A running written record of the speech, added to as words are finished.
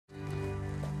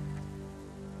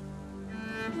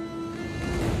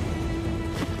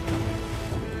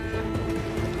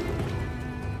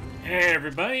Hey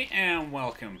everybody, and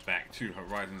welcome back to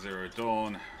Horizon Zero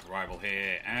Dawn. Rival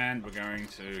here, and we're going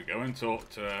to go and talk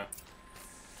to...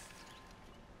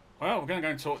 Well, we're going to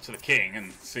go and talk to the king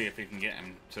and see if we can get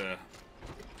him to...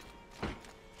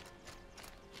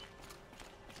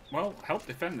 Well, help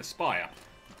defend the spire,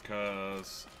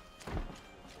 because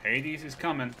Hades is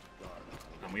coming,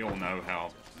 and we all know how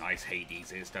nice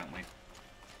Hades is, don't we?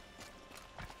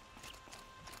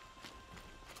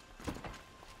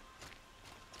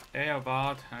 Hey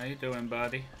Avad, how you doing,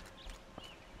 buddy?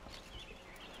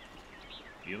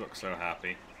 You look so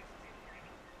happy.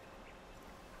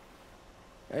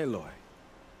 Aloy,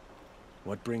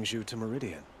 what brings you to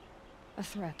Meridian? A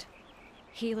threat.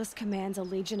 Helis commands a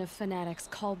legion of fanatics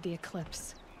called the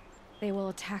Eclipse. They will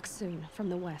attack soon from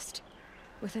the west,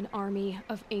 with an army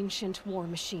of ancient war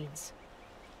machines.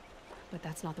 But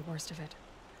that's not the worst of it.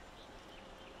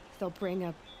 They'll bring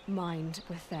a mind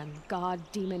with them, god,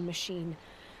 demon, machine,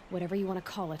 whatever you want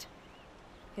to call it.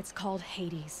 It's called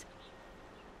Hades.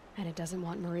 And it doesn't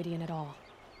want Meridian at all.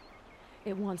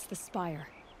 It wants the Spire.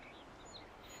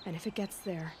 And if it gets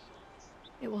there,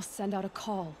 it will send out a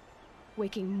call,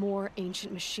 waking more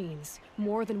ancient machines,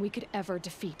 more than we could ever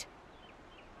defeat.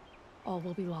 All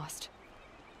will be lost.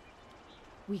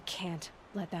 We can't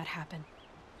let that happen.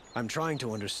 I'm trying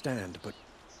to understand, but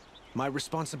my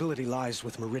responsibility lies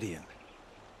with Meridian.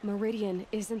 Meridian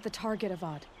isn't the target,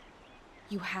 Avad.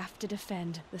 You have to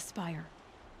defend the Spire.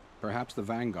 Perhaps the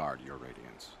Vanguard, Your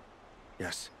Radiance.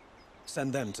 Yes.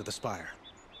 Send them to the Spire.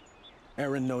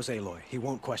 Eren knows Aloy. He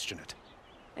won't question it.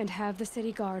 And have the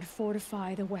City Guard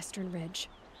fortify the western ridge.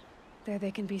 There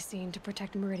they can be seen to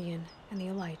protect Meridian and the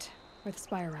Elite, where the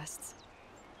Spire rests.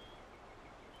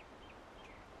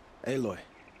 Aloy,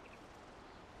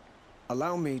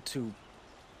 allow me to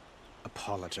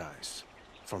apologize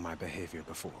for my behavior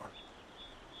before.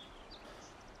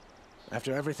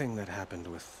 After everything that happened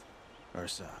with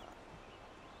Ursa,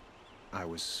 I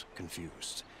was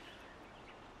confused.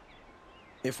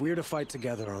 If we're to fight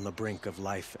together on the brink of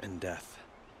life and death,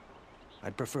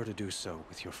 I'd prefer to do so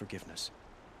with your forgiveness.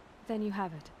 Then you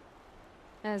have it.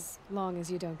 As long as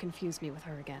you don't confuse me with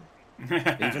her again.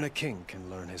 Even a king can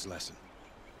learn his lesson.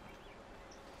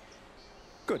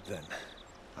 Good then.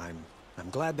 I'm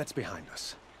glad that's behind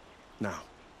us. Now,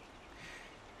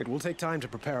 it will take time to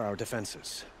prepare our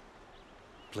defenses.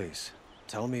 Please,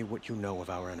 tell me what you know of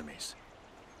our enemies.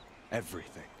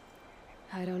 Everything.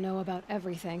 I don't know about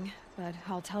everything, but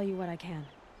I'll tell you what I can.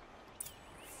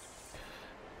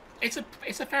 It's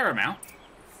a fair amount.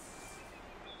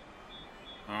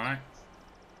 Alright.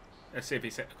 Let's see if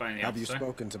he's got anything else. Have you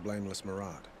spoken to Blameless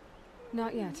Murad?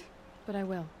 Not yet, but I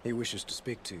will. He wishes to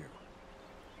speak to you.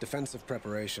 Defensive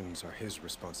preparations are his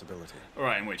responsibility.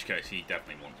 Alright, in which case he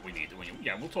definitely wants...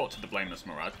 Yeah, we'll talk to the Blameless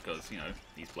Murad, because, you know,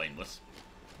 he's blameless.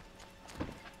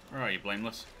 Where are you,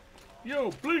 Blameless?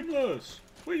 Yo, Blameless!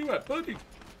 Where you at, buddy?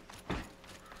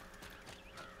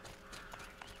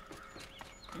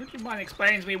 Would you mind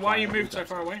explaining to me why you moved so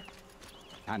far away?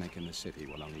 Panic in the city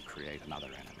will only create another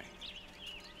enemy.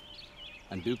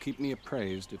 And do keep me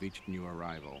appraised of each new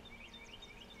arrival.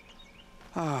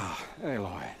 Ah,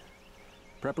 Aloy.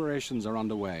 Preparations are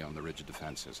underway on the ridge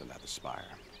defenses and at the Spire.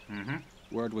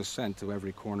 Word was sent to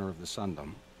every corner of the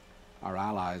Sundom. Our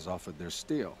allies offered their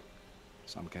steel.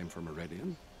 Some came for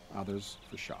Meridian, others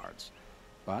for shards.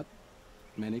 But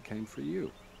many came for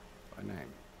you, by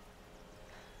name.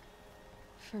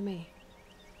 For me.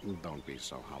 Don't be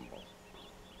so humble.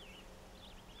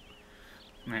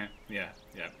 Yeah.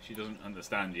 She doesn't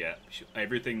understand yet.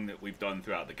 Everything that we've done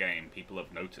throughout the game, people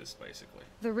have noticed, basically.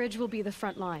 The ridge will be the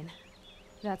front line.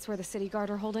 That's where the City Guard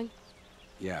are holding?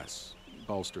 Yes,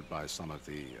 bolstered by some of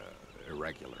the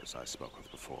irregulars I spoke of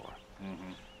before.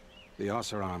 The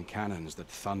Oseram cannons that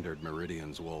thundered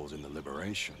Meridian's walls in the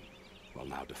Liberation will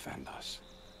now defend us.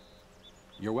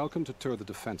 You're welcome to tour the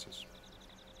defenses.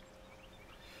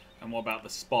 And what about the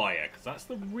Spire? Because that's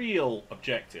the real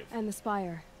objective. And the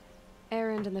Spire.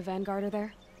 Erend and the Vanguard are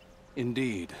there?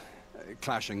 Indeed.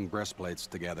 Clashing breastplates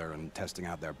together and testing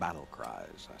out their battle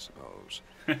cries, I suppose.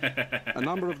 A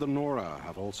number of the Nora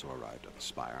have also arrived at the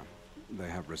Spire. They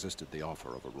have resisted the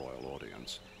offer of a royal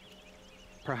audience.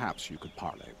 Perhaps you could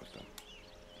parley with them.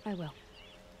 I will.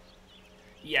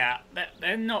 Yeah,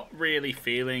 they're not really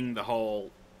feeling the whole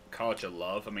Karja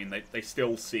love. I mean, they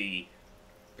still see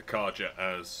the Karja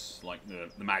as, like,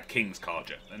 the Mad King's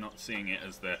Karja. They're not seeing it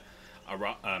as the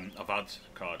Avad's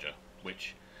Karja,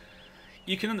 which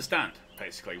you can understand,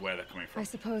 basically, where they're coming from. I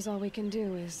suppose all we can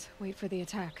do is wait for the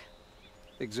attack.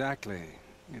 Exactly.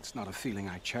 It's not a feeling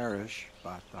I cherish,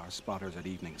 but our spotters at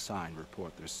Evening Sign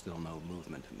report there's still no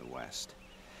movement in the west.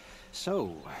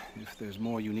 So, if there's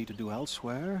more you need to do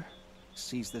elsewhere,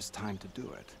 seize this time to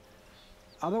do it.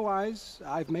 Otherwise,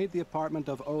 I've made the apartment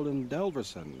of Olin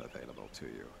Delverson available to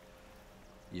you.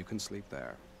 You can sleep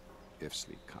there, if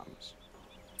sleep comes.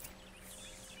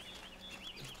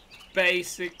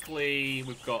 Basically,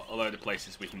 we've got a load of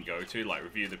places we can go to, like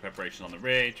review the preparation on the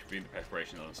ridge, review the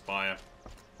preparation on the spire.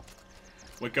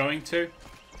 We're going to,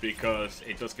 because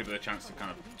it does give it a chance to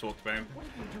kind of talk about him.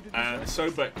 The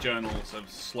Sobek journals are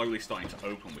slowly starting to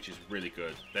open, which is really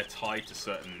good. They're tied to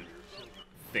certain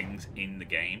things in the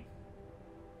game,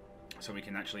 so we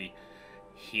can actually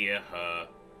hear her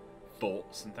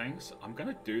thoughts and things. I'm going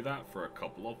to do that for a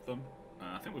couple of them.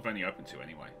 I think we've only opened 2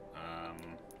 anyway.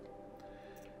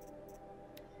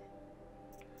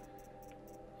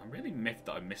 I'm really miffed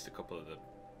that I missed a couple of the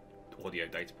audio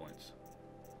data points.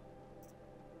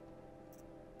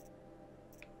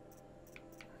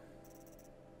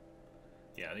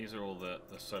 Yeah, these are all the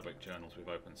Sobek journals we've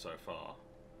opened so far.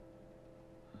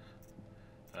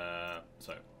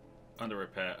 So, under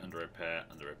repair, under repair,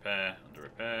 under repair, under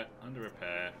repair, under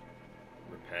repair,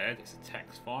 repaired. It's a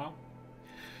text file.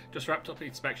 Just wrapped up the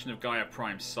inspection of Gaia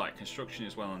Prime's site. Construction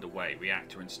is well underway.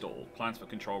 Reactor installed. Plans for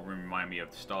control room remind me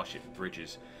of the Starship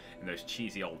bridges in those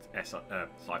cheesy old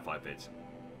sci-fi vids.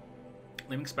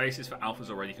 Living spaces for Alpha's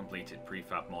already completed.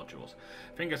 Prefab modules.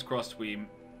 Fingers crossed we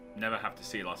never have to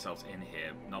seal ourselves in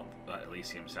here. Not that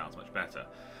Elysium sounds much better.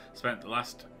 Spent the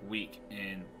last week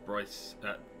in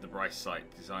the Bryce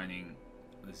site designing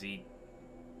the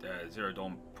Zero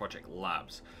Dawn Project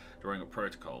labs, drawing up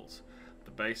protocols.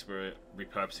 The base we're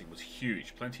repurposing was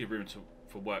huge, plenty of room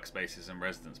for workspaces and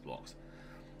residence blocks.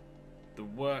 The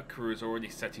work crew is already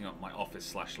setting up my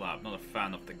office/lab. Not a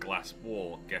fan of the glass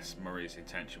wall. Guess Murray's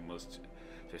intention was to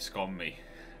escond me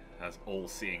as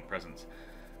all-seeing presence.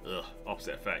 Ugh,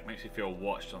 opposite effect. Makes me feel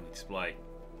watched on the display.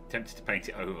 Tempted to paint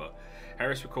it over.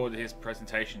 Harris recorded his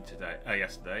presentation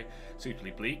yesterday.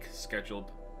 Suitably bleak.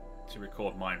 Scheduled to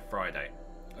record mine Friday.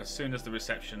 As soon as the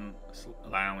reception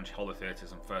lounge,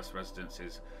 holotheaters and first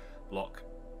residences block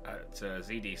at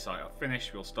ZD site are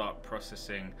finished, we'll start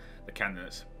processing the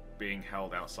candidates being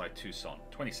held outside Tucson.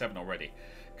 27 already.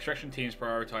 Extraction teams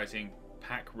prioritizing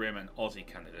Pac, Rim and Aussie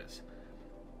candidates.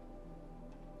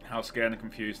 How scared and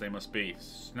confused they must be.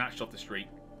 Snatched off the street,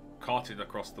 carted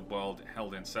across the world,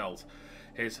 held in cells.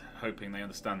 Here's hoping they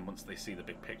understand once they see the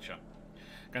big picture.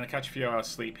 Gonna catch a few hours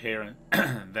sleep here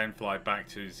and then fly back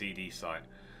to ZD site.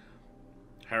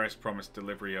 Harris promised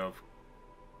delivery of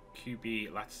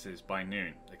QB lattices by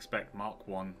noon. Expect Mark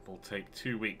 1 will take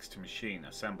 2 weeks to machine,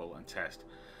 assemble and test.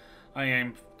 I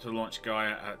aim to launch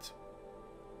Gaia at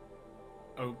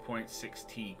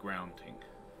 0.6T grounding.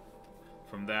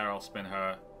 From there I'll spin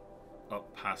her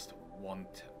up past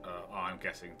I'm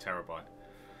guessing terabyte.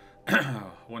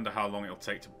 Wonder how long it'll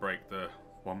take to break the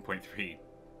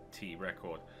 1.3T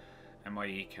record.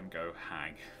 MIE can go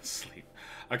hang. Sleep.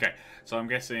 Okay, so I'm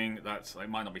guessing that's, it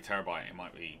might not be terabyte, it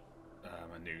might be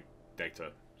a new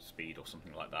data speed or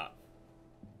something like that.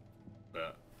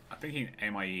 But I'm thinking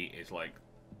MIE is like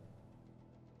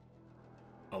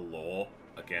a law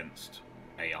against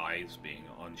AIs being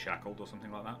unshackled or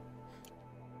something like that.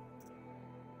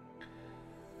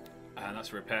 And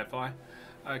that's a repair fire.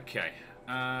 Okay,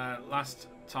 last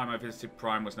time I visited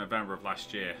Prime was November of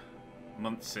last year.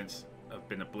 Months since have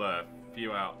been a blur.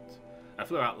 I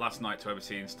flew out last night to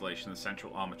oversee the installation of the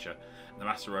central armature and the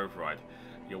master override.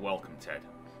 You're welcome, Ted.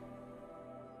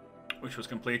 Which was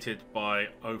completed by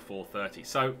 0430.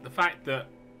 So the fact that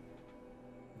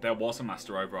there was a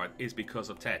master override is because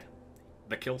of Ted,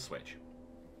 the kill switch.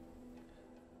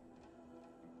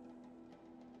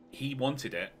 He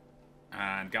wanted it,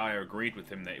 and Gaia agreed with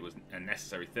him that it was a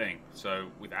necessary thing. So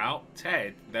without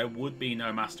Ted, there would be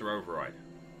no master override.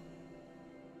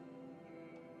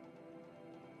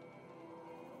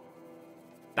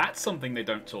 That's something they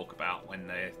don't talk about when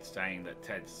they're saying that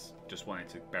Ted's just wanted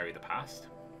to bury the past.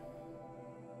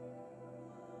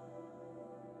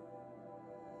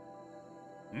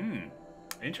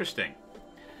 Interesting.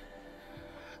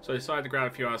 So I decided to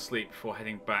grab a few hours sleep before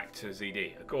heading back to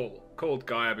ZD. I called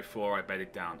Gaia before I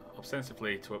bedded down,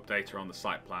 ostensibly to update her on the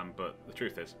site plan, but the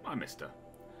truth is, I missed her.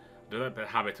 I developed a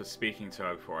habit of speaking to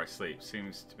her before I sleep.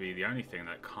 Seems to be the only thing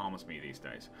that calms me these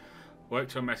days.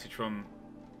 Worked to a message from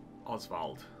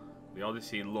Oswald. The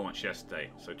Odyssey launched yesterday,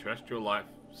 so terrestrial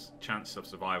life's chance of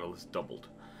survival has doubled.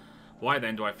 Why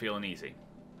then do I feel uneasy?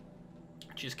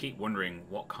 I just keep wondering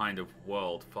what kind of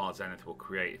world Far Zenith will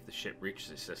create if the ship reaches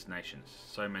its destination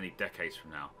so many decades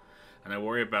from now. And I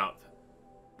worry about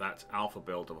that alpha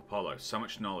build of Apollo. So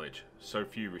much knowledge, so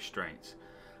few restraints,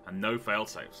 and no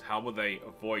failsafes. How will they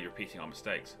avoid repeating our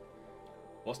mistakes?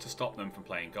 What's to stop them from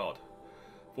playing God?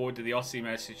 Forwarded the Aussie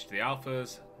message to the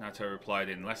Alphas. NATO replied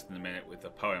in less than a minute with a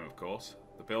poem, of course.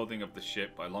 The Building of the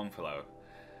Ship by Longfellow.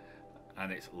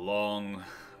 And it's long.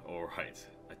 Alright,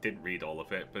 I didn't read all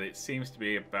of it, but it seems to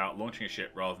be about launching a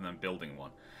ship rather than building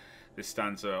one. This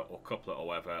stanza, or couplet or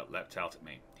whatever, leapt out at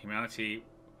me. Humanity,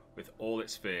 with all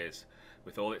its fears,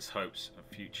 with all its hopes of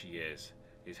future years,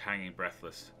 is hanging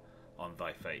breathless on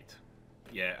thy fate.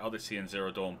 Yeah, Odyssey and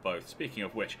Zero Dawn both. Speaking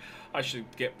of which, I should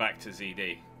get back to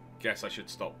ZD. Guess I should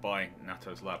stop by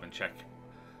Nato's lab and check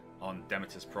on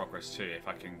Demeter's progress too. If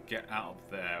I can get out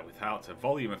of there without a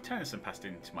volume of Tennyson passed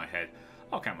into my head,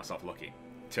 I'll count myself lucky.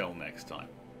 Till next time.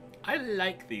 I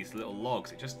like these little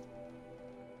logs.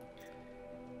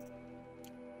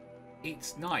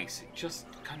 It's nice. It just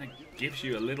kind of gives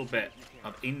you a little bit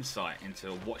of insight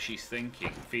into what she's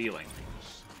thinking, feeling.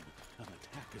 An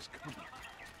attack is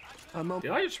coming.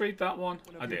 Did I just read that one?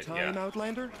 I did, time, yeah.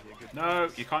 Outlander? No,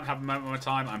 you can't have a moment of my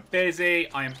time. I'm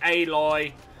busy. I am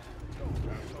Aloy.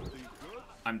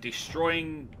 I'm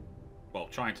destroying... Well,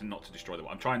 trying not to destroy the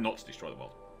world. I'm trying not to destroy the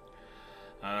world.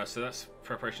 So that's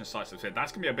preparation sites. That's going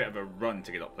to be a bit of a run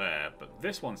to get up there, but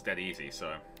this one's dead easy,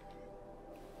 so...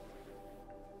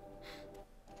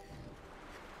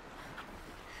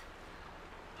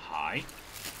 Hi.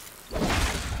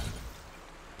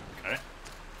 Okay.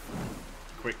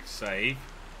 Quick save.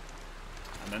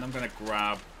 And then I'm going to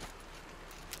grab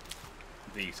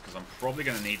these, because I'm probably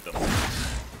going to need them.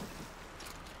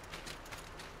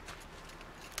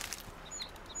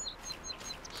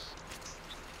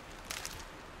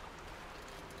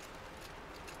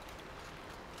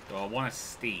 So I want a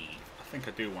Steve. I think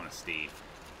I do want a Steve.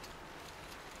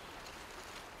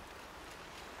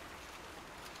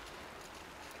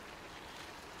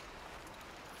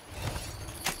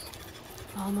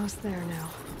 Almost there now.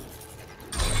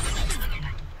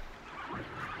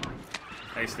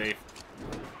 Hey, Steve.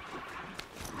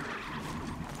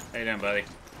 How you doing, buddy?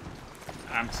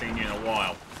 I haven't seen you in a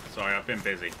while. Sorry, I've been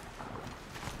busy.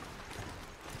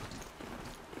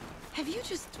 Have you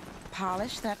just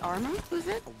polished that armor, was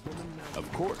it?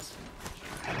 Of course.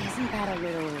 Isn't that a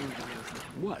little...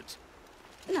 What?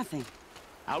 Nothing.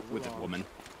 Out with it, woman.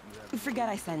 Forget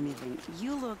I said anything.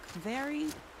 You look very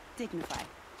dignified.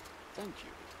 Thank you.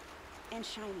 And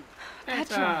shiny.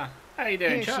 Petra! How you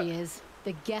doing, Here Chuck? she is,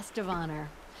 the guest of honor.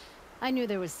 I knew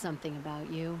there was something about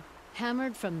you.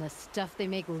 Hammered from the stuff they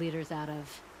make leaders out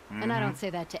of. And I don't say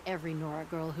that to every Nora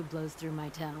girl who blows through my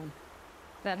town.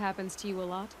 That happens to you a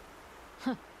lot?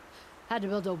 Had to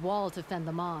build a wall to fend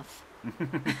them off.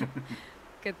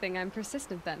 Good thing I'm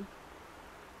persistent then.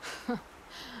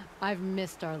 I've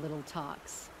missed our little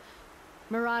talks.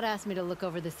 Marat asked me to look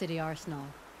over the city arsenal.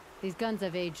 These guns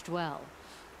have aged well.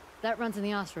 That runs in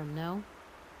the Osram, no?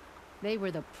 They were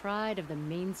the pride of the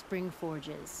Mainspring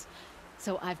Forges.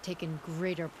 So I've taken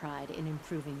greater pride in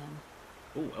improving them.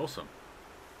 Oh, awesome.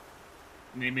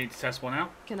 Need me to test one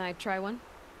out? Can I try one?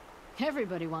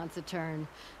 Everybody wants a turn.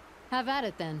 Have at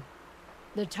it then.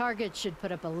 The target should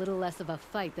put up a little less of a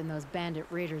fight than those bandit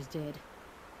raiders did.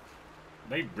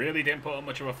 They really didn't put up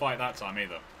much of a fight that time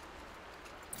either.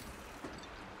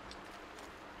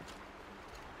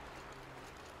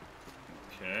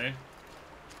 Okay.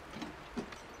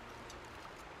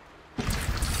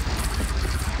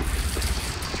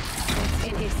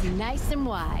 It is nice and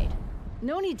wide.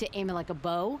 No need to aim it like a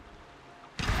bow.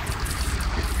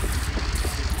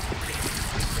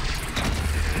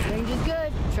 Range is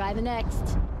good. Try the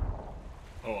next.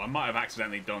 Oh, I might have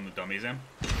accidentally done the dummies in.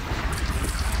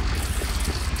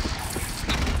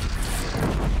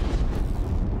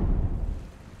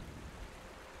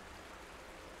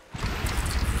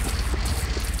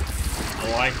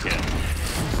 I like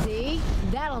it. See?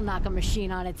 That'll knock a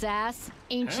machine on its ass.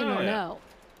 Ancient Hell or yeah. no.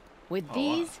 With Oh,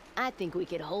 these, I think we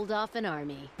could hold off an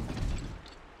army.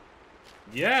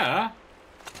 Yeah.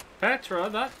 Petra,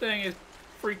 that thing is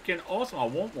freaking awesome. I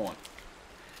want one.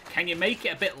 Can you make it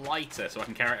a bit lighter so I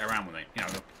can carry it around with me? You know,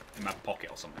 in my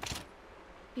pocket or something.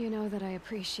 You know that I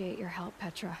appreciate your help,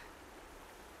 Petra.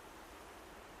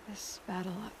 This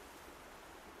battle,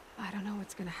 I don't know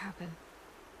what's gonna happen.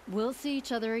 We'll see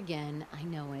each other again, I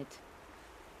know it.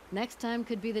 Next time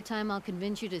could be the time I'll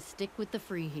convince you to stick with the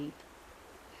free heap.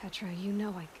 Petra, you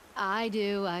know I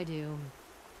do.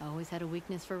 Always had a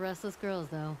weakness for restless girls,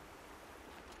 though.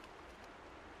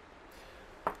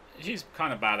 She's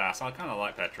kind of badass. I kind of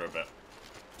like Petra a bit.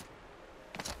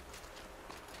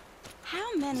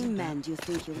 How many men do you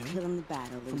think you'll kill in the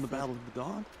battle, Lucy? From the Battle of the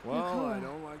Dawn? Well, I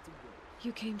Nicole. don't like to go.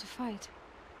 you came to fight.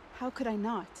 How could I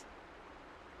not?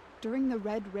 During the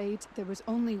Red Raid, there was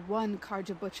only one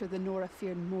Karja butcher the Nora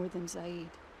feared more than Zaid.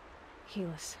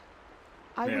 Helis.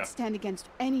 I Yeah. would stand against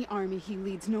any army he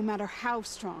leads, no matter how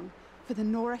strong. For the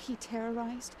Nora he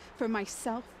terrorized, for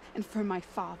myself, and for my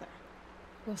father.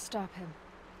 We'll stop him.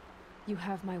 You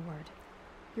have my word.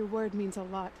 Your word means a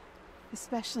lot,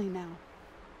 especially now.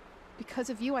 Because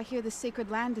of you, I hear the sacred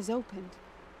land is opened.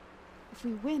 If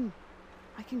we win,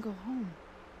 I can go home.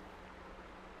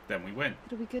 Then we win.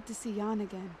 It'll be good to see Jan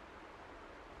again.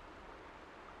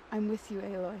 I'm with you,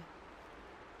 Aloy.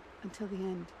 Until the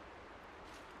end.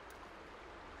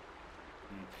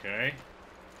 Okay.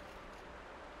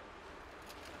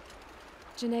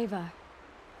 Geneva,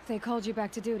 they called you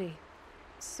back to duty.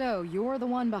 So, you're the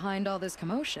one behind all this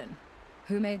commotion?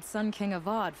 Who made Sun King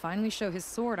Avad finally show his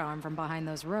sword arm from behind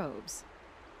those robes?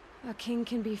 A king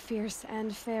can be fierce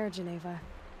and fair, Geneva.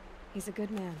 He's a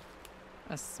good man.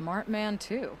 A smart man,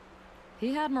 too.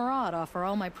 He had Murad offer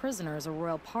all my prisoners a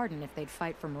royal pardon if they'd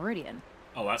fight for Meridian.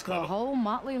 Oh, that's clever. The whole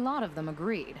motley lot of them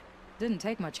agreed. Didn't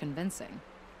take much convincing.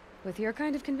 With your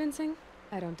kind of convincing,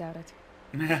 I don't doubt it.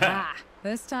 Ah,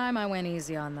 this time I went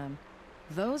easy on them.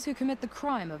 Those who commit the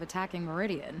crime of attacking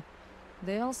Meridian,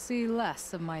 they'll see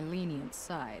less of my lenient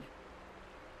side.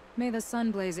 May the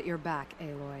sun blaze at your back,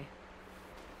 Aloy.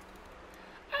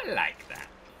 I like that.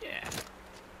 Yeah.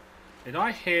 Did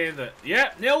I hear that?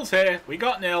 Yeah, Nil's here. We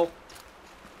got Nil.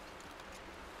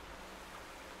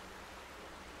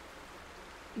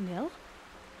 Nil?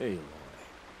 Aloy.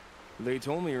 They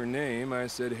told me your name. I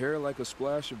said hair like a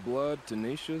splash of blood,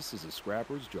 tenacious as a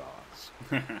scrapper's jaws.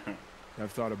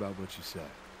 I've thought about what you said.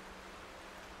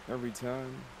 Every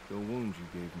time, the wound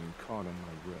you gave me caught on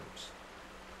my ribs.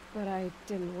 But I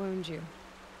didn't wound you.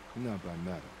 Not by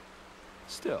metal.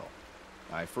 Still,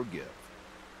 I forgive.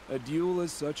 A duel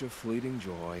is such a fleeting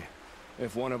joy.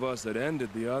 If one of us had ended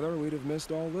the other, we'd have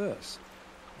missed all this.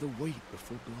 The wait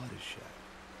before blood is shed.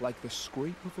 Like the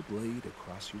scrape of a blade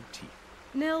across your teeth.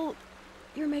 Nil,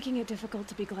 you're making it difficult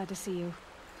to be glad to see you.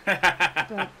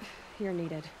 But you're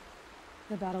needed.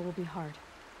 The battle will be hard.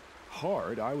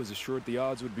 Hard? I was assured the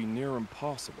odds would be near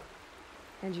impossible.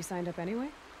 And you signed up anyway?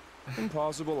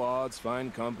 Impossible odds,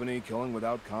 fine company, killing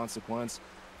without consequence.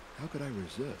 How could I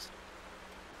resist?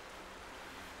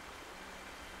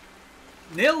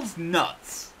 Nil's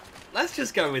nuts. Let's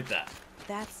just go with that.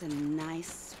 That's a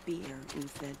nice spear,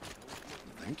 Uthid.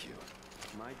 Thank you.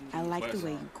 I like the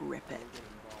way you grip it.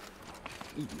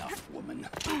 Enough, woman.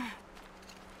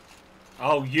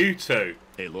 Oh, you two.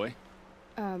 Aloy?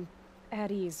 At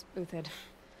ease, Uthid.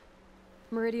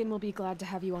 Meridian will be glad to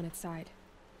have you on its side.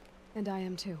 And I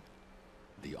am too.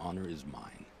 The honor is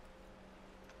mine.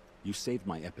 You saved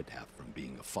my epitaph from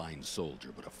being a fine soldier,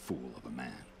 but a fool of a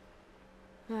man.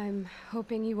 I'm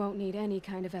hoping you won't need any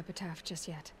kind of epitaph just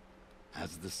yet.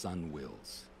 As the sun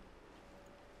wills.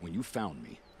 When you found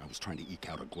me, I was trying to eke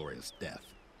out a glorious death.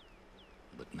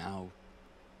 But now,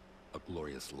 a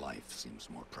glorious life seems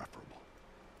more preferable.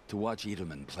 To watch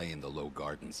Edelman play in the low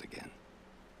gardens again.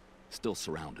 Still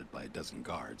surrounded by a dozen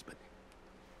guards, but...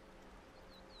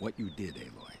 what you did,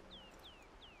 Aloy,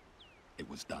 it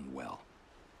was done well.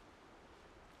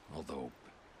 Although,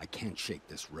 I can't shake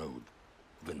this road,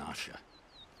 Vanasha.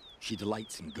 She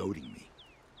delights in goading me.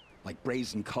 Like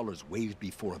brazen colors waved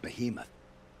before a behemoth.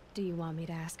 Do you want me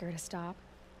to ask her to stop?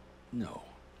 No.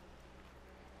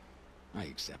 I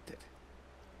accept it.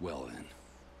 Well then.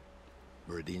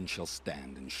 Meridian shall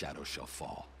stand and shadow shall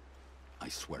fall. I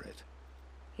swear it.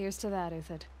 Here's to that,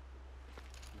 Uthid.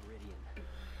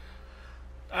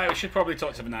 We should probably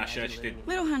talk to Vanasha. She did.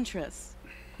 Little Huntress,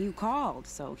 you called,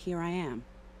 so here I am.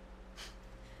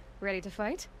 Ready to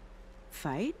fight?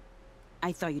 Fight?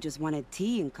 I thought you just wanted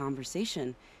tea and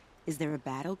conversation. Is there a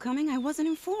battle coming? I wasn't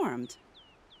informed.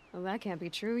 Well, that can't be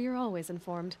true. You're always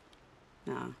informed.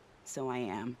 Ah, so I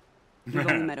am. We've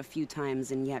only met a few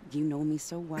times, and yet you know me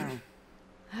so well.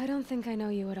 I don't think I know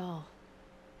you at all.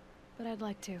 But I'd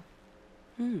like to.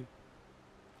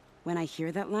 When I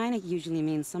hear that line, it usually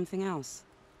means something else.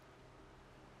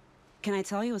 Can I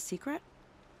tell you a secret?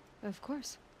 Of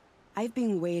course. I've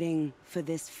been waiting for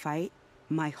this fight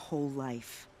my whole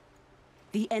life.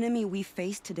 The enemy we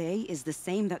face today is the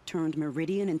same that turned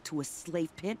Meridian into a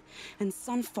slave pit and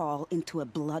Sunfall into a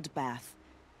bloodbath.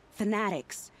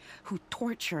 Fanatics who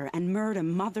torture and murder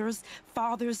mothers,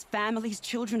 fathers, families,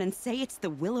 children, and say it's the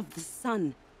will of the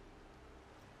sun.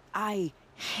 I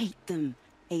hate them,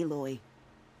 Aloy.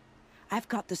 I've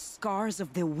got the scars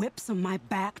of their whips on my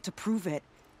back to prove it.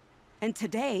 And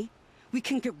today, we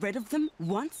can get rid of them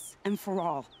once and for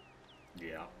all.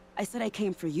 Yeah. I said I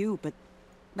came for you, but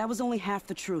that was only half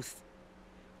the truth.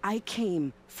 I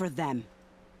came for them.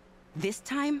 This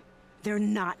time, they're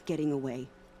not getting away.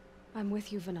 I'm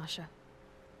with you, Vanasha.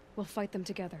 We'll fight them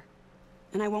together.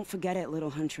 And I won't forget it, little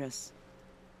Huntress.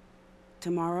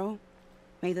 tomorrow,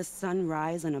 may the sun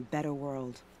rise in a better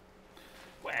world.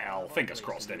 Well, fingers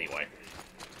crossed anyway.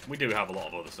 We do have a lot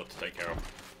of other stuff to take care of.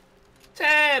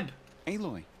 Teb!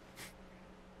 Aloy,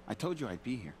 I told you I'd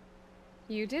be here.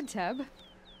 You did, Teb.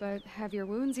 But have your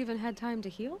wounds even had time to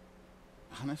heal?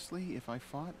 Honestly, if I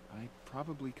fought, I'd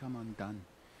probably come undone.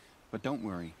 But don't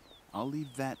worry, I'll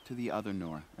leave that to the other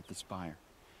Nora at the Spire.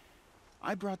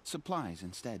 I brought supplies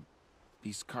instead.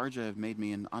 These Karja have made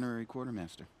me an honorary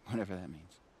quartermaster, whatever that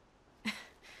means.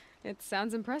 It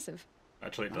sounds impressive.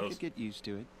 Actually, it I does. could get used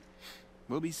to it.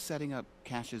 We'll be setting up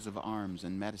caches of arms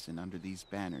and medicine under these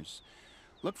banners.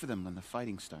 Look for them when the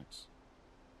fighting starts.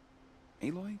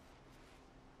 Aloy,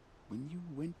 when you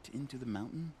went into the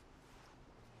mountain,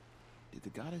 did the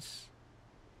goddess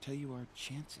tell you our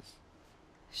chances?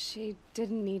 She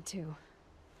didn't need to.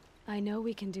 I know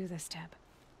we can do this, Teb.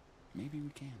 Maybe we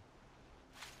can.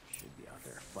 Should be out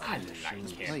there I fighting like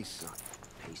machines. it. Place Not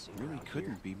pacing really around couldn't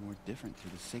here. be more different to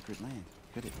the sacred land,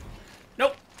 could it?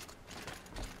 Nope.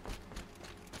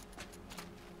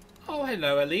 Oh,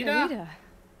 hello, Alida. Alida,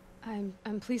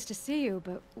 I'm pleased to see you,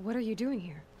 but what are you doing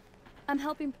here? I'm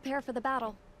helping prepare for the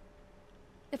battle.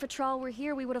 If a Thrall were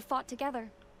here, we would have fought together.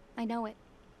 I know it.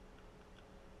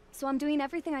 So I'm doing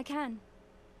everything I can.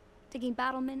 Digging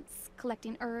battlements,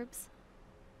 collecting herbs.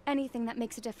 Anything that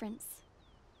makes a difference.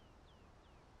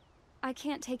 I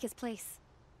can't take his place.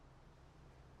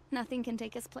 Nothing can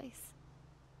take his place.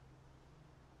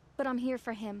 But I'm here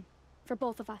for him. For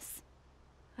both of us.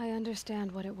 I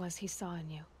understand what it was he saw in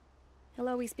you. He'll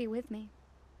always be with me.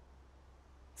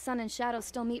 Sun and shadow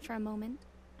still meet for a moment.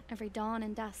 Every dawn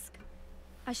and dusk.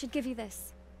 I should give you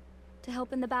this. To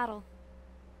help in the battle.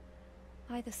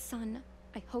 By the sun,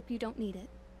 I hope you don't need it.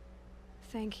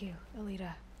 Thank you,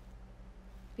 Alida.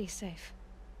 Be safe.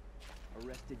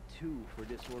 Arrested 2 for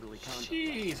disorderly conduct.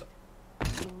 She's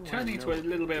turning into a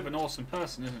little bit of an awesome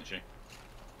person, isn't she?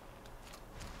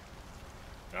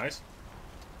 Guys?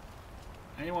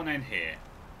 Anyone in here?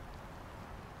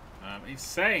 He's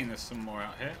saying there's some more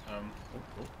out here.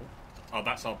 Oh,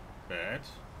 that's our bed.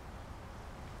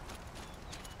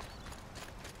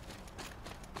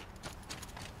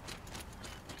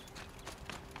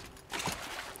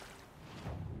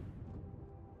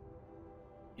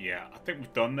 Yeah, I think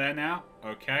we've done there now.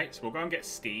 Okay, so we'll go and get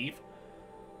Steve.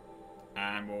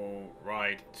 And we'll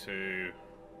ride to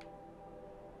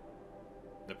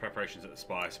the preparations at the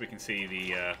Spire so we can see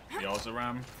the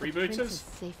Ozaram The prince freebooters. is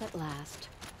safe at last.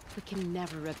 We can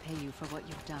never repay you for what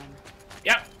you've done.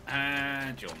 Yep,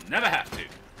 and you'll never have to.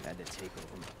 Had to take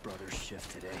over my brother's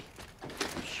shift today.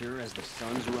 I'm sure as the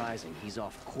sun's rising, he's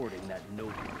off courting that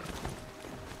noble.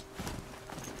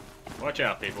 Watch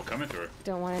out, people coming through.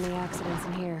 Don't want any accidents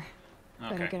in here.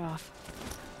 Better Okay. get off.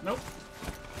 Nope.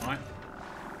 Fine.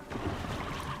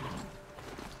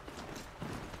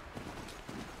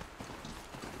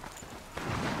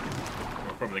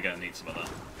 We're probably going to need some of that.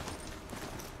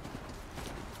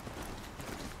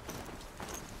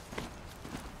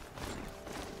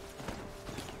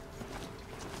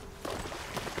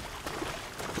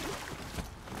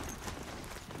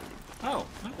 Oh,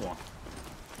 another one.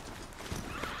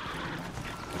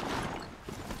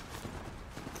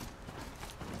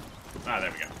 Ah,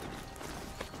 there we go.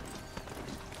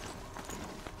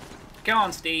 Come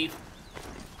on, Steve.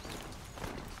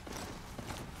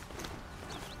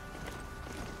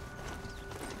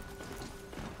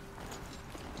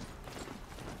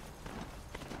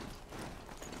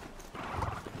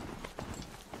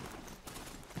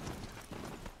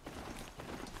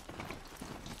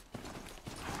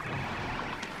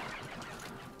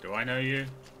 Do I know you?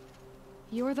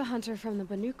 You're the hunter from the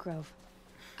Banuk Grove.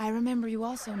 I remember you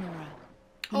also, Nora.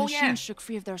 The Oh, machines yeah. shook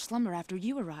free of their slumber after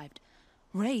you arrived.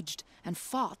 Raged and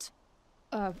fought.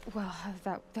 Well,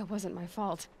 that wasn't my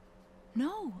fault.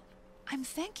 No, I'm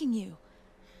thanking you.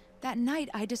 That night,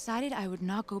 I decided I would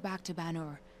not go back to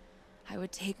Banur. I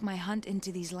would take my hunt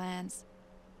into these lands.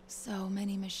 So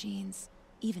many machines,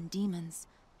 even demons.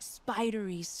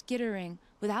 Spidery, skittering,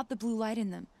 without the blue light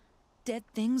in them. Dead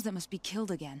things that must be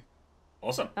killed again.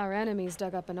 Awesome. Our enemies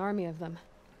dug up an army of them.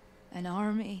 An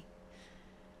army.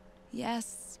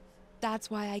 Yes, that's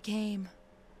why I came.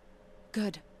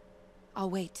 Good. I'll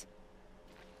wait.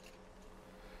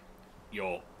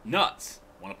 You're nuts.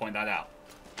 Want to point that out.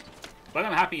 But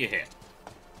I'm happy you're here.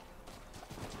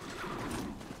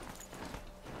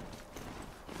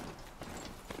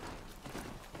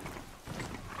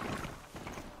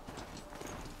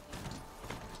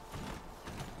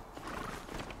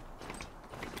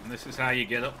 And this is how you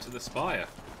get up to the spire.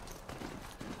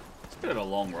 It's a bit of a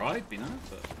long ride, you know,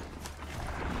 but...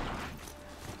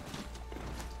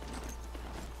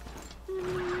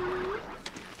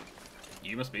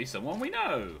 You must be someone we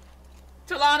know.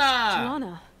 Talana!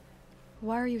 Talana,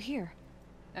 why are you here?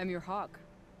 I'm your hawk.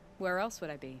 Where else would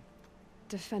I be?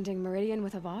 Defending Meridian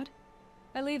with Avad?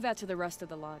 I leave that to the rest of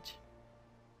the Lodge.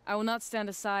 I will not stand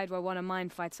aside while one of mine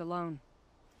fights alone.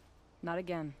 Not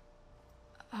again.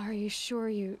 Are you sure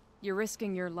you... You're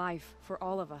risking your life for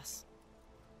all of us.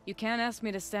 You can't ask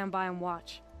me to stand by and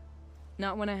watch.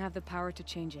 Not when I have the power to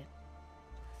change it.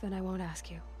 Then I won't ask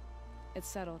you. It's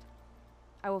settled.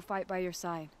 I will fight by your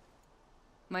side.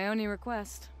 My only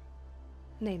request...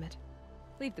 Name it.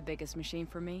 Leave the biggest machine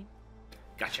for me.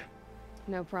 Gotcha.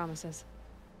 No promises.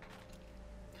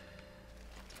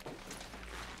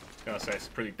 Gotta say, it's a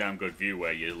pretty damn good view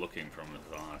where you're looking from the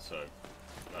far, so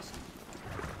that's...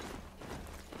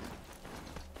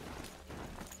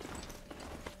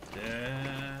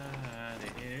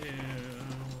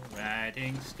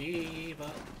 Riding Steve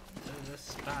up to the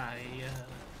spire.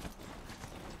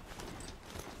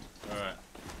 Alright.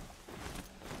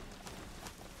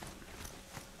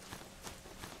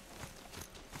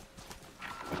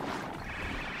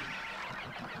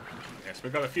 Yes,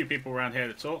 we've got a few people around here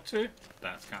to talk to.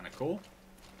 That's kind of cool.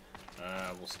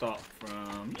 We'll start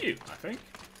from you, I think.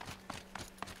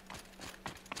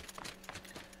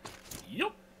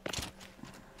 Yup.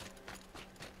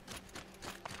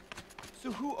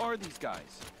 So who are these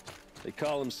guys? They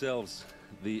call themselves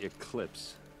the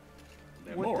Eclipse.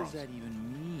 They're what morons. does that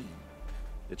even mean?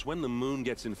 It's when the moon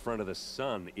gets in front of the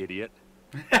sun, idiot.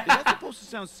 Is that supposed to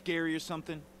sound scary or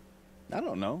something? I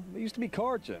don't know. They used to be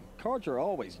Karja. Karja are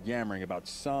always yammering about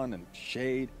sun and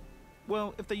shade.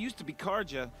 Well, if they used to be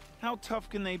Karja, how tough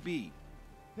can they be?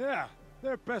 Yeah,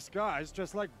 they're best guys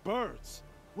dressed like birds.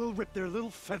 We'll rip their little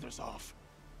feathers off.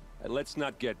 And let's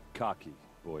not get cocky,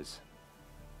 boys.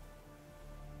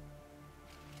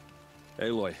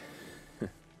 Aloy.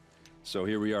 So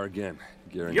here we are again,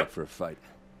 gearing up for a fight.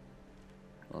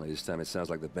 Only this time it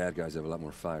sounds like the bad guys have a lot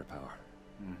more firepower.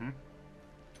 Mm-hmm.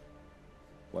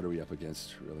 What are we up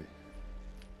against, really?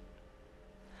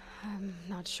 I'm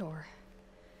not sure.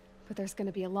 But there's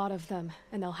gonna be a lot of them,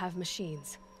 and they'll have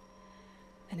machines.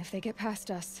 And if they get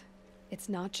past us, it's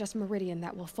not just Meridian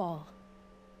that will fall.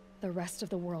 The rest of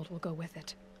the world will go with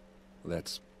it.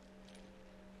 That's...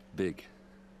 big.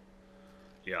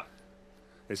 Yeah.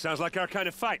 It sounds like our kind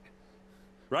of fight.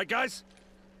 Right, guys?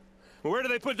 Well, where do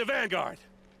they put the Vanguard?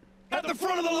 At the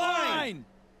front of the line!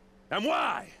 And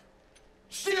why?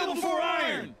 Steel before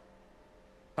iron!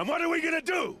 And what are we gonna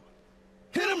do?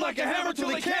 Hit them like a hammer till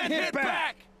they can't hit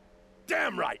back!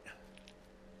 Damn right!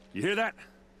 You hear that?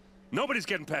 Nobody's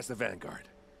getting past the Vanguard.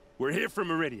 We're here for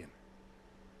Meridian.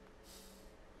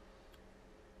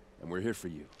 And we're here for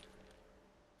you.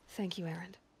 Thank you,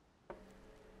 Erend.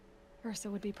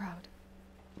 Ursa would be proud.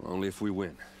 Only if we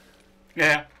win.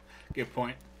 Yeah, good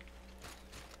point.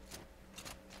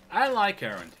 I like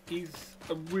Erend. He's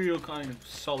a real kind of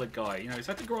solid guy. You know, he's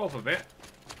had to grow up a bit.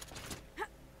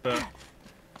 But...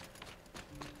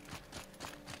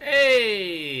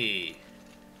 Hey!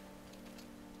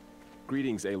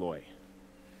 Greetings, Aloy.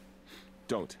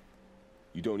 Don't.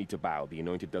 You don't need to bow. The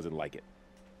Anointed doesn't like it.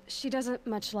 She doesn't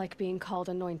much like being called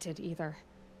Anointed, either.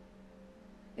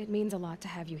 It means a lot to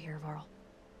have you here, Varl.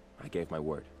 I gave my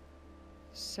word.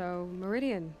 So,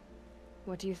 Meridian,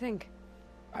 what do you think?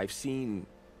 I've seen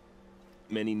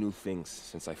many new things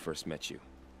since I first met you.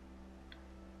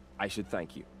 I should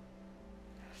thank you.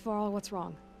 Varl, what's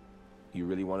wrong? You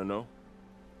really want to know?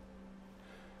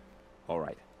 All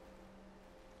right.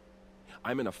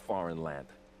 I'm in a foreign land,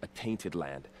 a tainted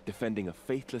land, defending a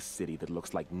faithless city that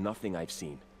looks like nothing I've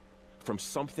seen. From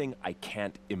something I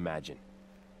can't imagine.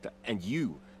 And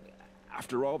you,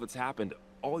 after all that's happened,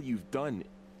 all you've done,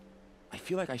 I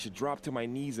feel like I should drop to my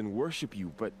knees and worship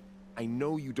you, but I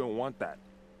know you don't want that.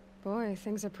 Boy,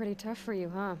 things are pretty tough for you,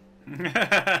 huh?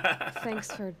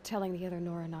 Thanks for telling the other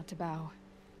Nora not to bow.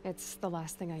 It's the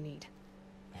last thing I need.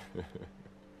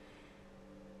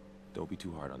 Don't be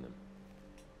too hard on them.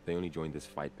 They only joined this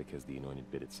fight because the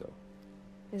Anointed bid it so.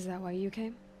 Is that why you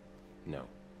came? No.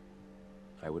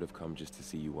 I would have come just to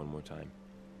see you one more time.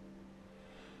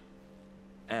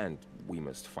 And we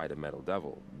must fight a metal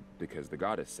devil, because the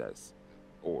goddess says.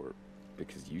 Or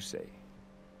because you say.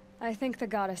 I think the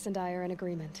goddess and I are in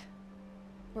agreement.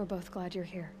 We're both glad you're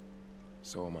here.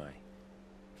 So am I.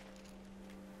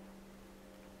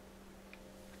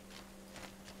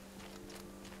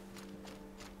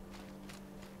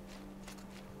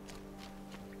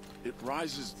 It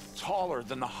rises taller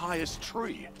than the highest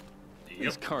tree.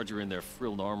 These cards in their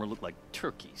frilled armor look like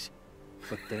turkeys.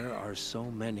 But there are so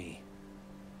many.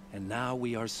 And now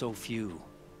we are so few.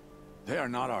 They are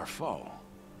not our foe.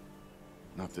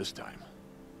 Not this time.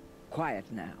 Quiet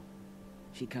now.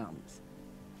 She comes.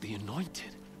 The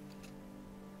Anointed?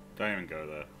 Don't even go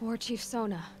there. War Chief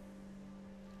Sona.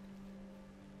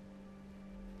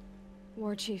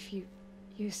 War Chief,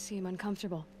 you seem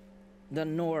uncomfortable. The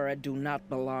Nora do not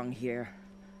belong here.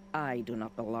 I do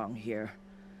not belong here.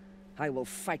 I will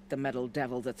fight the metal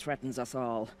devil that threatens us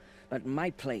all, but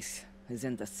my place is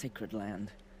in the sacred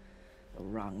land. The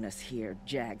wrongness here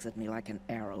jags at me like an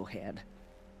arrowhead.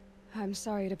 I'm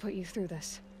sorry to put you through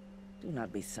this. Do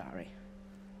not be sorry.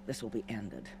 This will be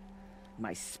ended.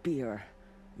 My spear,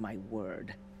 my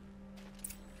word.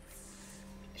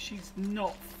 She's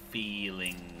not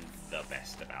feeling the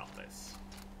best about this,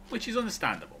 which is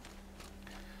understandable.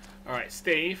 Alright,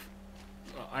 Steve,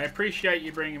 I appreciate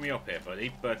you bringing me up here,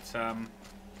 buddy, but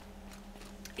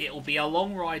it'll be a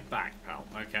long ride back, pal,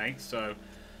 okay? So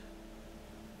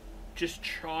just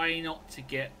try not to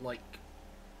get, like,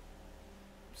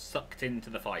 sucked into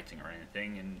the fighting or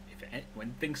anything, and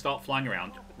when things start flying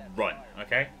around, run,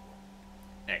 okay?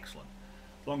 Excellent.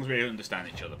 As long as we understand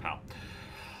each other, pal.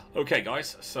 Okay,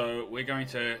 guys, so we're going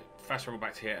to fast travel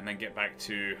back to here and then get back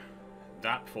to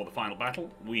that before the final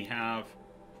battle. We have...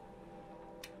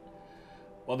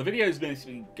 Well, the video has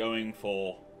been going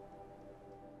for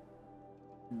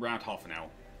around half an hour.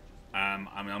 I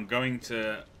mean, I'm going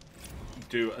to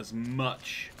do as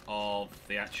much of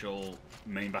the actual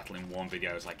main battle in one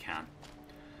video as I can.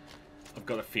 I've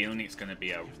got a feeling it's going to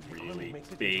be a really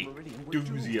big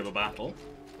doozy of a battle.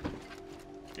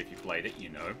 If you played it, you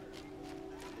know.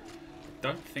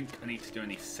 Don't think I need to do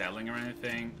any selling or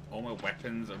anything. All my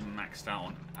weapons are maxed out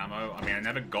on ammo. I mean, I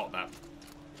never got that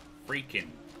freaking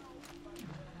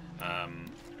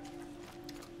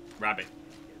rabbit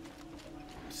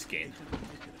skin,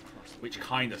 which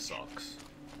kind of sucks,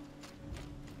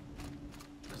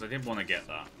 because I did want to get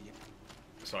that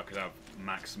so I could have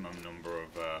maximum number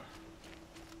of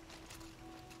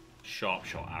sharp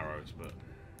shot arrows, but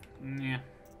yeah,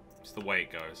 it's the way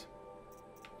it goes.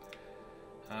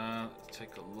 Let's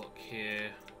take a look here.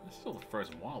 This is all the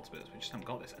Frozen Wilds bits. We just haven't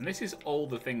got this. And this is all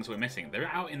the things we're missing. They're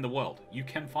out in the world. You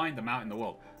can find them out in the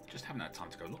world. Just haven't had time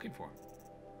to go looking for them.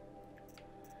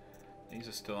 These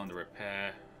are still under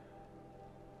repair.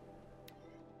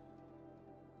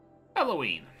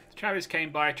 Halloween. Travis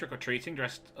came by trick-or-treating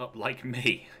dressed up like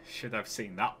me. Should have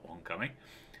seen that one coming.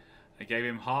 I gave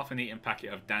him half an eaten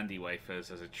packet of dandy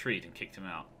wafers as a treat and kicked him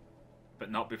out. But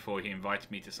not before he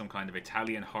invited me to some kind of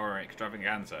Italian horror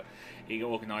extravaganza he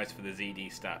organised for the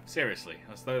ZD staff. Seriously,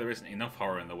 as though there isn't enough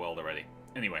horror in the world already.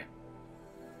 Anyway,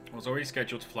 I was already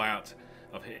scheduled to fly out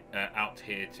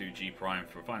here to G Prime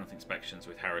for final inspections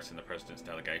with Harris and the President's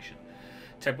delegation.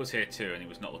 Ted was here too, and he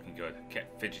was not looking good.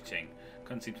 Kept fidgeting,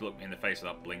 couldn't seem to look me in the face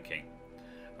without blinking.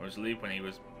 I was relieved when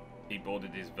he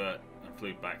boarded his vert and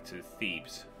flew back to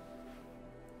Thebes.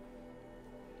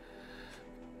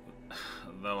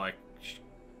 Though I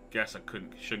guess I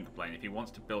shouldn't complain. If he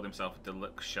wants to build himself a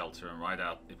deluxe shelter and ride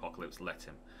out the apocalypse, let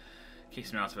him.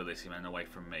 Keeps me out of Elysium and away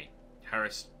from me.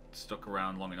 Harris stuck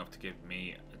around long enough to give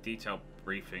me a detailed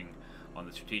briefing on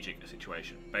the strategic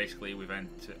situation. Basically, we've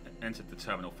entered the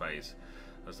terminal phase,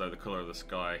 as though the colour of the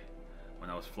sky when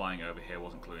I was flying over here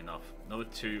wasn't clue enough. Another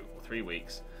 2 or 3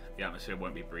 weeks, the atmosphere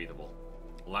won't be breathable.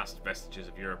 Last vestiges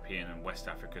of European and West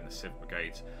African civ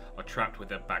brigades are trapped with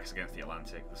their backs against the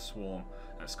Atlantic. The swarm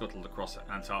that scuttled across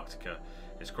Antarctica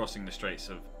is crossing the Straits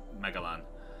of Magellan,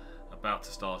 about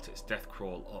to start its death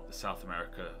crawl up South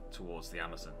America towards the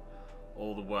Amazon.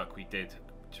 All the work we did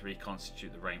to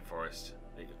reconstitute the rainforest,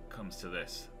 it comes to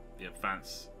this. The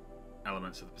advanced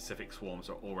elements of the Pacific swarms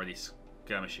are already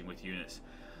skirmishing with units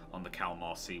on the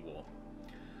Kalmar seawall.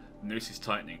 The noose is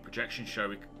tightening. Projections show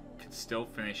we can still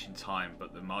finish in time,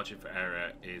 but the margin for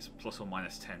error is plus or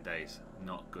minus 10 days.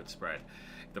 Not good spread.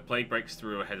 If the plague breaks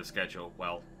through ahead of schedule,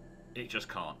 well, it just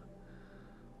can't.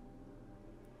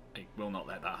 It will not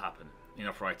let that happen.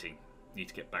 Enough writing. Need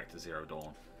to get back to Zero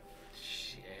Dawn.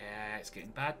 Yeah, it's getting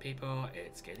bad, people.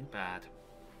 It's getting bad.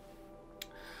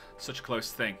 Such a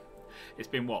close thing. It's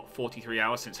been, what, 43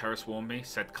 hours since Harris warned me,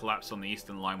 said collapse on the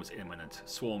eastern line was imminent.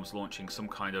 Swarms launching some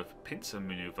kind of pincer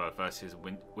maneuver versus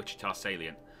Wichita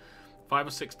salient. 5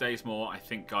 or 6 days more, I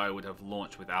think Gaia would have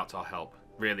launched without our help.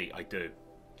 Really, I do.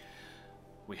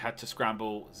 We had to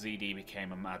scramble. ZD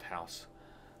became a madhouse.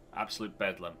 Absolute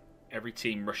bedlam. Every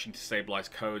team rushing to stabilize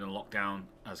code and lock down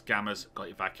as Gammas got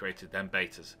evacuated, then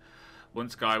Betas.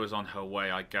 Once Gaia was on her way,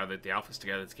 I gathered the Alphas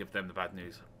together to give them the bad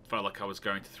news. Felt like I was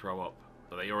going to throw up.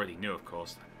 But they already knew, of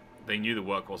course. They knew the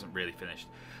work wasn't really finished.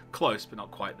 Close, but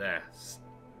not quite there.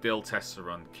 Still tests to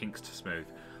run, kinks to smooth.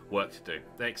 Work to do.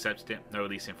 They accepted it, no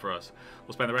releasing for us.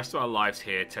 We'll spend the rest of our lives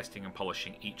here testing and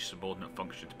polishing each subordinate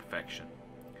function to perfection.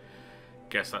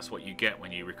 Guess that's what you get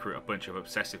when you recruit a bunch of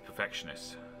obsessive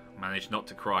perfectionists. Managed not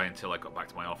to cry until I got back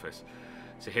to my office.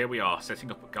 So here we are, setting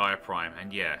up at Gaia Prime,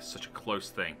 and yeah, such a close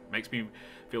thing. Makes me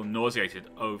feel nauseated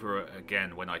over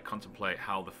again when I contemplate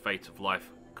how the fate of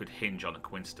life could hinge on a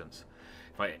coincidence.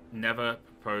 If I'd never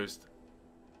proposed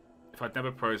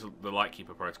the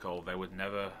Lightkeeper Protocol, there would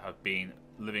never have been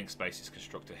living spaces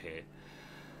constructed here.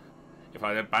 If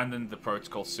I'd abandoned the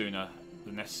protocol sooner,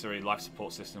 the necessary life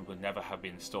support system would never have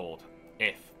been installed.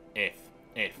 If.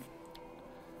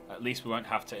 At least we won't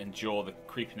have to endure the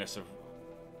creepiness of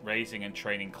raising and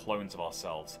training clones of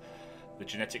ourselves. The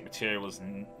genetic material was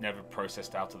never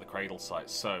processed out of the cradle site,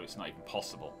 so it's not even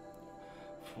possible.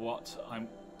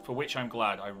 For which I'm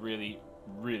glad. I really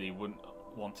wouldn't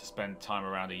want to spend time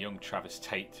around a young Travis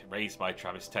Tate, raised by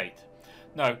Travis Tate.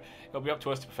 No, it'll be up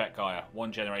to us to perfect Gaia,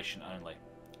 one generation only.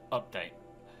 Update.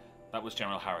 That was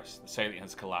General Harris. The salient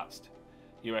has collapsed.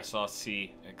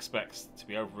 USRC expects to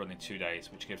be overrun in 2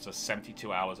 days, which gives us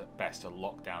 72 hours at best to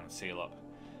lock down and seal up.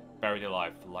 Buried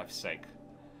alive for life's sake.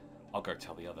 I'll go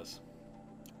tell the others.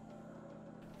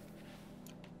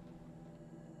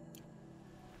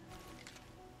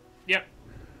 Yep.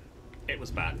 It was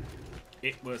bad.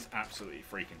 It was absolutely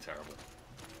freaking terrible.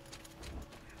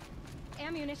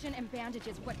 Ammunition and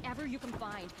bandages, whatever you can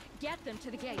find. Get them to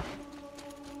the gate.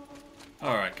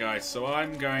 Alright guys, so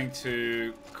I'm going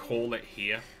to call it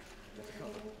here.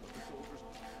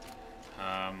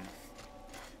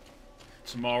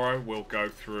 Tomorrow we'll go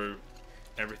through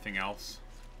everything else.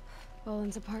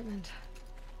 Boland's apartment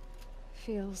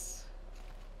feels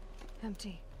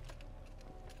empty.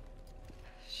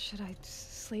 Should I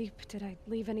sleep? Did I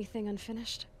leave anything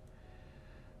unfinished?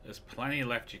 There's plenty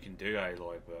left you can do,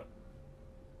 Aloy, but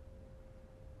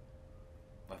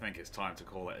I think it's time to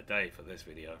call it a day for this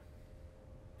video.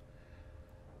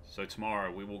 So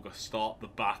tomorrow we will start the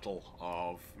battle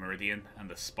of Meridian and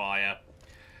the Spire.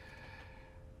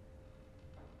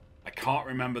 I can't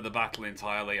remember the battle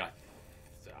entirely. I'm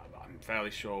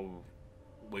fairly sure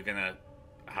we're going to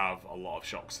have a lot of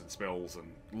shocks and spills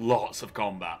and lots of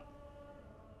combat.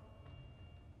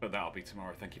 But that'll be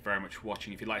tomorrow. Thank you very much for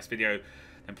watching. If you like this video,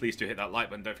 then please do hit that like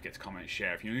button. Don't forget to comment and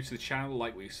share. If you're new to the channel,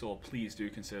 like what you saw, please do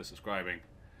consider subscribing.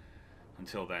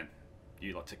 Until then,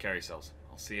 you lot take care of yourselves.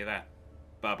 I'll see you there.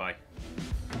 Bye-bye.